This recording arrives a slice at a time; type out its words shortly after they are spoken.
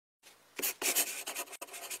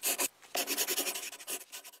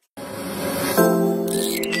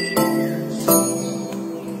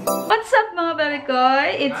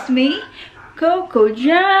It's me,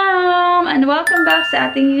 Cocojam! And welcome back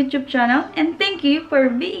sa ating YouTube channel. And thank you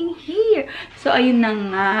for being here. So, ayun na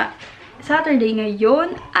nga. Saturday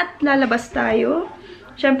ngayon. At lalabas tayo.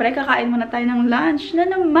 Siyempre, kakain muna tayo ng lunch na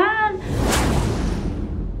naman.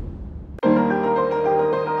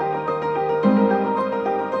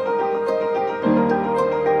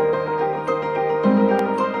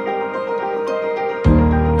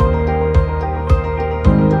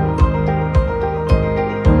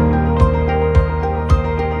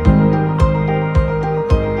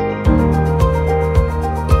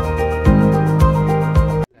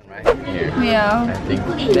 Yeah.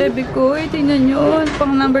 Baby ko, tingnan nyo.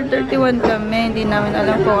 Pang number 31 kami. Hindi namin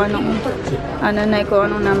alam kung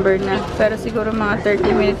anong number na. Pero siguro mga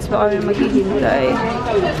 30 minutes pa kami maghihintay.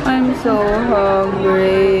 I'm so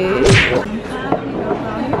hungry.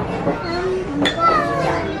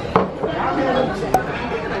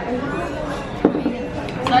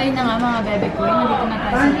 So, ayun na nga mga baby ko. Nandito na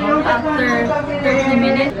tayo sa loob. After 30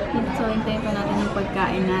 minutes. So, hintayin pa natin yung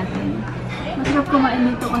pagkain natin. Masarap kumain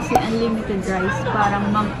nito kasi unlimited rice. Parang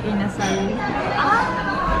Mang Inasal.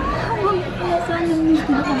 Mang Inasal. Namiss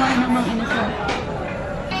ko na kumain ng Mang Inasal.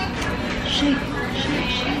 Shake,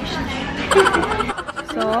 shake, shake, shake.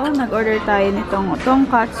 So, nag-order tayo nitong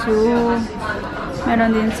tonkatsu.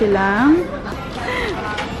 Meron din silang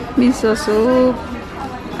miso soup.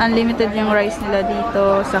 Unlimited yung rice nila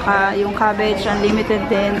dito. Saka yung cabbage, unlimited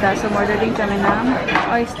din. Tapos umorder din kami ng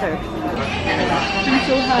oyster. I'm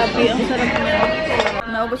so happy. Ang sarap niya.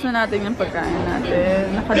 Naubos na natin yung pagkain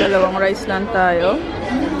natin. Nakadalawang rice lang tayo.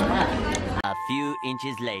 A few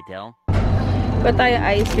inches later. Pa tayo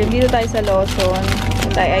ice cream. Dito tayo sa Lawson. Pa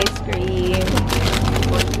tayo ice cream.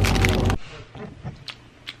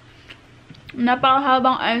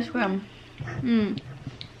 Napakahabang ice cream.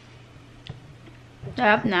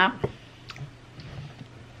 Sarap na.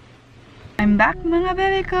 I'm back mga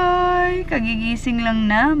baby koy. Kagigising lang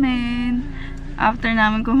namin. After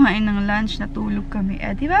namin kumain ng lunch, natulog kami.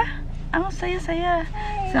 Diba? Ang saya-saya.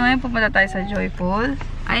 So ngayon pupunta tayo sa Joyful.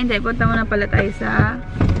 Ay hindi, punta muna pala tayo sa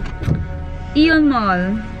AEON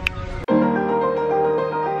Mall.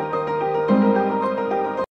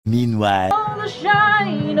 Meanwhile, all the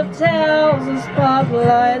shine of thousand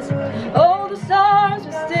spotlights, all the stars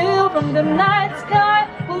we steal from the night sky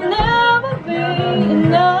will never be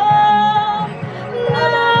enough.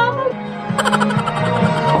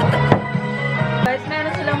 Guys,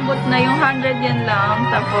 meron silang booth na yung 100 yen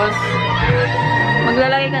lang. Tapos,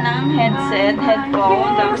 maglalagay ka ng headset,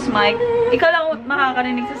 headphone, tapos mic. Ikaw lang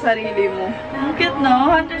makakarinig sa sarili mo. Ang cute,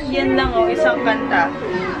 no? 100 yen lang, oh, isang kanta.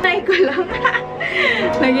 Try ko lang.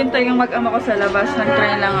 Naghintay yung mag-ama ko sa labas.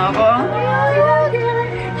 Nag-try lang ako.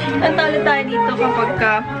 Natalo tayo dito kapag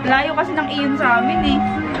layo kasi ng AEON sa amin eh.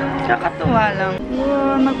 Tsaka tuwa lang.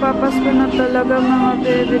 Wow, nagpapasko na talaga mga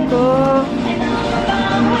baby ko.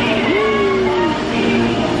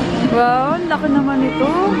 Wow, laki naman ito.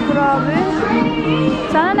 Grabe.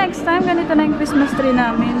 Sana next time ganito na yung Christmas tree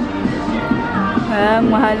namin.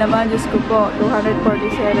 Mahal naman, Diyos ko po.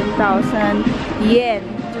 247,000 yen.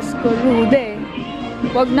 Diyos ko, rude.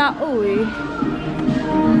 Wag na, uy.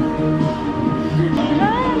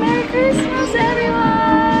 Merry Christmas,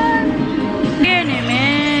 everyone! Here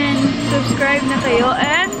naman. Subscribe na kayo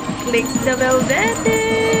and click the bell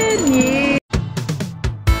button. Yeah!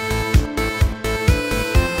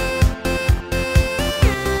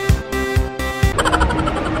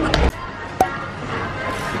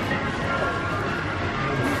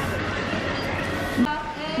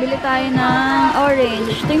 Bili tayo ng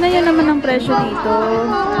orange. Tingnan nyo naman ang presyo dito.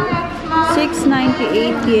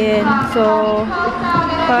 698 yen. So,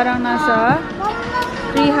 parang nasa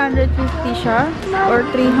 350 siya. Or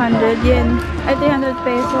 300 yen. Ay, 300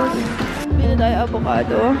 pesos. Bili tayo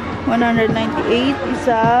avocado. 198.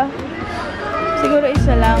 Isa. Siguro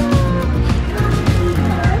isa lang.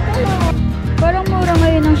 Parang mura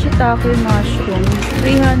ngayon ang shiitake mushroom.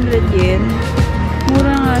 300 yen.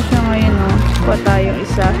 Mura nga siya ngayon, oh. Kuha tayong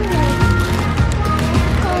isa.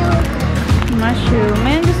 Mushroom.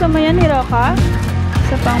 May gusto mo yan, Hiroka?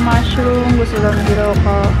 Isa pang mushroom. Gusto lang ng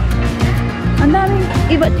Hiroka. Ang daming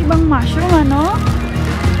iba't ibang mushroom, ano?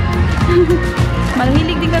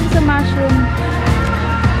 Mahilig din kami sa mushroom.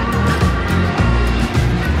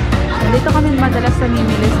 Dito kami madalas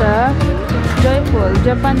namimili sa Joyful.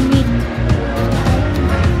 Japan meat.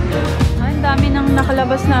 Ang dami nang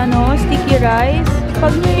nakalabas na sticky rice.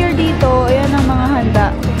 Pag New Year dito, ayan ang mga handa.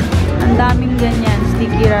 Ang daming ganyan,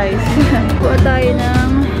 sticky rice. Kuha tayo ng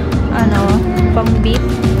pang beef.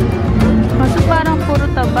 Kaso parang puro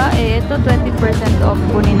taba eh. Ito 20% off,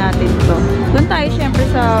 kunin natin to. Doon tayo syempre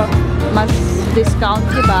sa mas discount,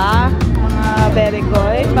 diba? Mga bebe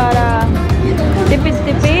koy, para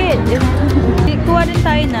tipid-tipid. Kuha din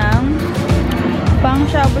tayo ng pang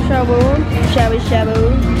shabu-shabu.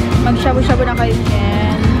 Shabu-shabu. Mag-shabu-shabu na kayo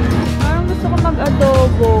dyan. Parang gusto ko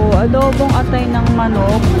mag-adobo. Adobong atay ng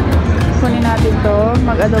manok. Kunin natin to.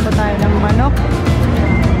 Mag-adobo tayo ng manok.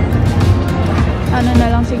 Ano na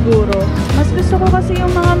lang siguro. Mas gusto ko kasi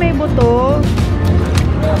yung mga may buto.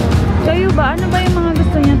 Kayo ba? Ano ba yung mga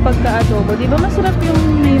gusto niyo pagka-adobo? Di ba masarap yung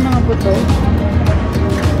may mga buto?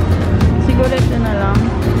 Siguro ito na lang.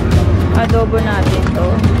 Adobo natin to.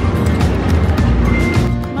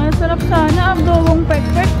 Masarap sana adobong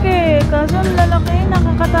pek-pek eh. Kaso ang lalaki,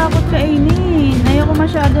 nakakatakot kainin. Ayoko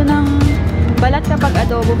masyado ng balat kapag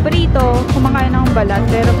adobo. Prito, kumakain akong balat.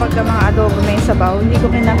 Pero pagka mga adobo may sabaw, hindi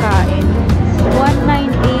ko kinakain.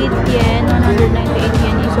 198 yen, 198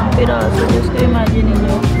 yen isang piraso. Diyos ko, imagine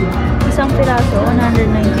niyo. Isang piraso,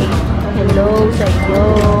 198. Hello sa iyo.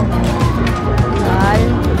 Mahal.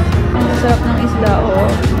 Ang sarap ng isda, oh.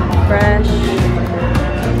 Fresh.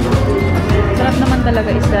 Sarap naman talaga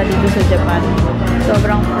isda dito sa Japan.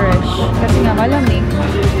 Sobrang fresh. Kasi nga malamig.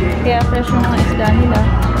 Kaya fresh yung mga isda nila.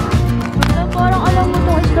 Parang alam mo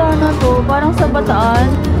itong isda na to. Parang sa Bataan.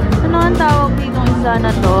 Ano ang tawag ditong isda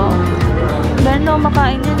na to? Meron daw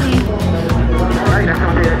makain yan eh.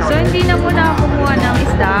 So hindi na muna ako kumuha ng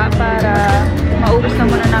isda para maubos na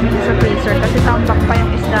muna namin sa freezer kasi tambak pa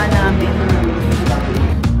yung isda namin.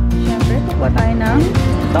 Siyempre, kukuha tayo ng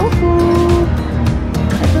tofu.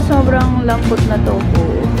 Ito sobrang lambot na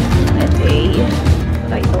tofu. Okay.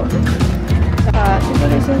 Try ito. Saka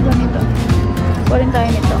siguro isa ganito. Kuha rin tayo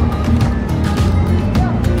nito.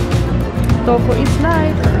 Tofu is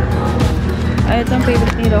life. Ay, ito ang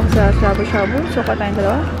favorite nila sa shabu-shabu. So, kuha tayong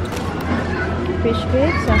dalawa. Fish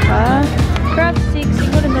cake, saka crab stick.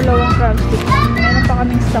 Siguro dalawang crab stick. Meron pa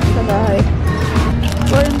kaming stock sa bahay.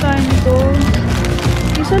 Kuha rin tayo nito.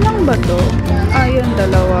 Isa lang ba to? Ayun,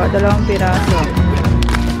 dalawang piraso.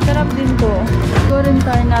 Sarap din to. Kuha rin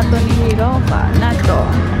tayo nato ni Hiro pa. Nato.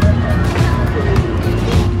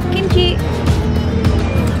 Kimchi.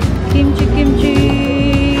 Kimchi.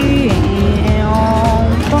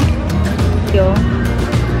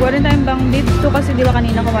 Kuha rin tayong bang beef. Ito kasi di ba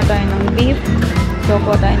kanina kuha tayo ng beef. So,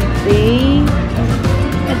 kuha tayo ng steak.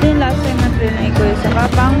 Ito yung last time na trinay ko. Saka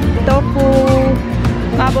pang tofu.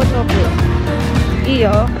 Mabo tofu.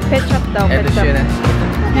 Iyo. Ketchup daw. Ketchup.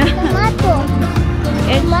 Tomato.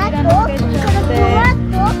 Tomato.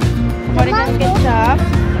 Tomato. Kuha rin ng ketchup.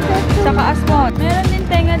 Saka asmon. Meron din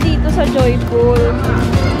tenga dito sa Joyful.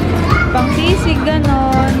 Pang sisig,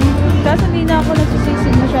 ganon. Kaso hindi na ako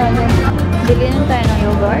nasusisig masyado. Bilhin tayo ng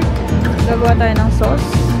yogurt. Gagawa tayo ng sauce.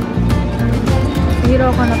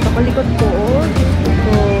 Hiro ko na ito. Kalikot ko.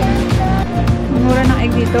 So, mura ng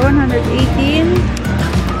egg dito. 118.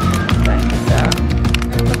 Tayo sa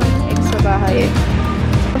egg sa bahay.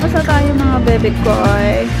 Tapos na tayo mga bebek ko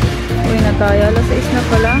ay uwi na tayo. Alas 6 na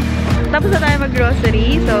pala. Tapos na tayo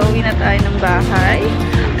mag-grocery. So, uwi na tayo ng bahay.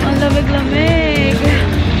 Ang lamig-lamig.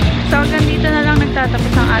 So, hanggang dito na lang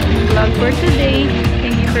nagtatapos ang ating vlog for today.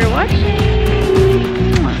 Thank you for watching.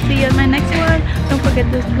 I'll see you on my next one. Don't forget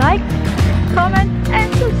to like, comment, and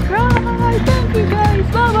subscribe. Thank you guys.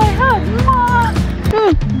 Bye-bye. Hug.